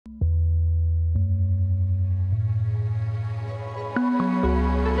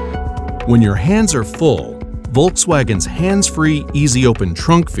When your hands are full, Volkswagen's hands-free Easy Open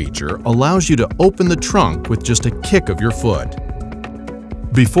Trunk feature allows you to open the trunk with just a kick of your foot.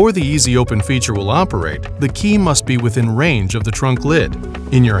 Before the Easy Open feature will operate, the key must be within range of the trunk lid,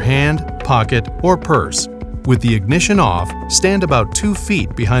 in your hand, pocket, or purse. With the ignition off, stand about 2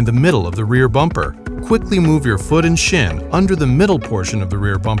 feet behind the middle of the rear bumper. Quickly move your foot and shin under the middle portion of the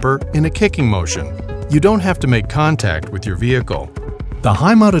rear bumper in a kicking motion. You don't have to make contact with your vehicle. The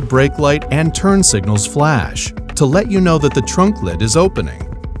high-mounted brake light and turn signals flash to let you know that the trunk lid is opening.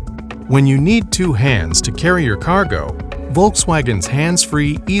 When you need 2 hands to carry your cargo, Volkswagen's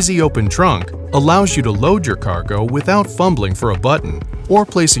hands-free Easy Open Trunk allows you to load your cargo without fumbling for a button or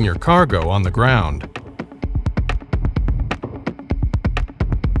placing your cargo on the ground.